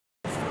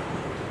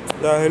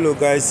Yeah, hello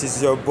guys, it's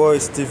your boy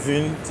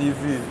Steven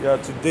TV. Yeah,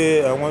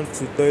 today I want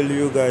to tell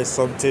you guys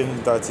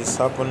something that is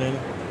happening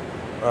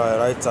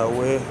right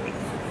away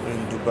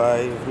in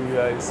Dubai.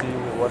 Everywhere I see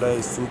weather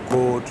is too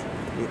cold.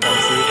 You can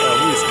see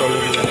who is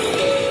calling me.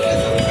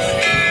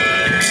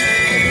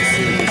 Let me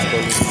see who is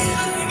calling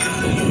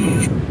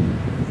me.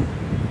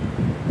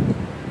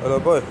 Hello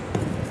boy.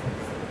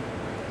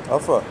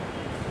 Alpha.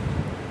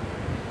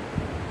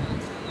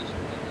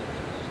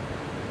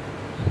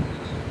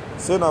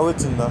 Say now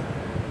waiting now.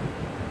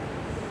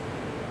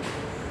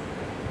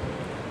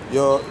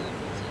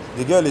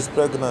 The girl is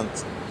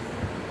pregnant.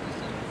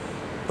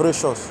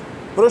 Precious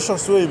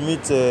where you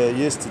meet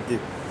yesterday.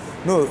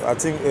 No, I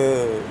think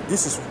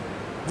this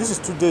is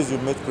 2 days you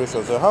met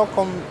Precious. How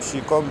come she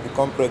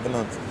become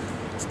pregnant?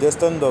 It's the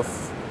extent of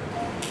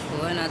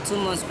when I'm 2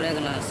 months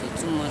pregnant, so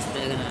 2 months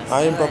pregnant.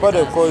 And papa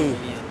they call you.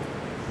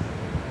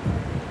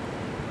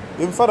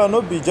 Your father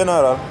not be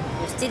general.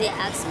 You still they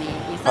ask me.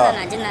 Your father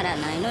na general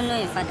now. You don't know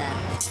your father.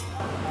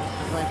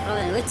 But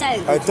problem, which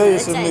I tell you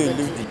something, you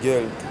leave the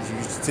girl.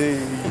 You stay.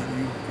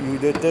 You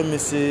they tell me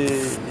say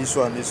this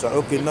one.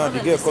 Okay, now the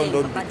girl come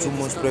don't be 2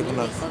 months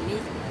pregnant.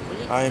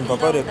 And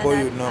papa they call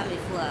you now.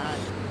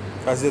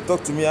 As they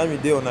talk to me,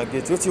 I'm there on a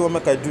gate. What you want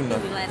make I do now?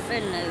 My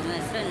friend now.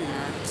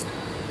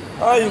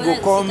 How you go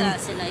come?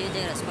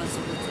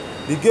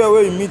 The girl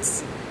where you meet,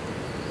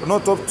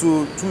 not up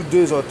to 2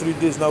 days or 3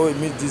 days now. Where you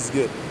meet this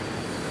girl,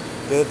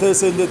 they tell you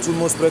say they're 2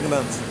 months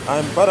pregnant.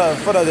 And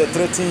father they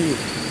threaten you.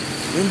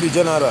 You be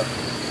general.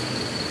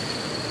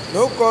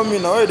 No call me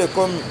now. Why they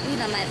call me?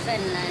 You are my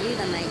friend now. You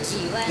are my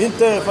G. Didn't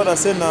tell your father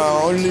say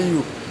now only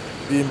you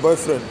being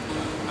boyfriend.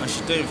 And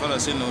she tell your father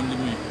say now only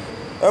me.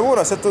 I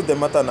wanna settle the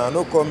matter now.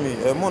 No call me.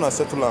 I wanna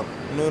settle am.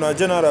 No na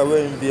general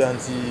where you be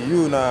anti.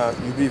 You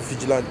be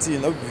vigilante.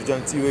 Not be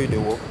vigilante where they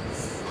work.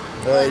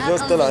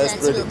 Just tell her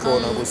spread the call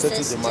and go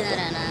settle the matter.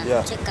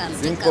 Yeah.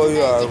 Didn't call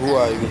you who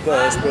are you? Tell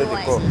her spread the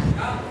call.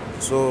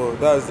 So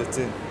that's the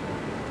thing.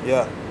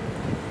 Yeah.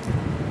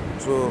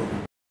 So.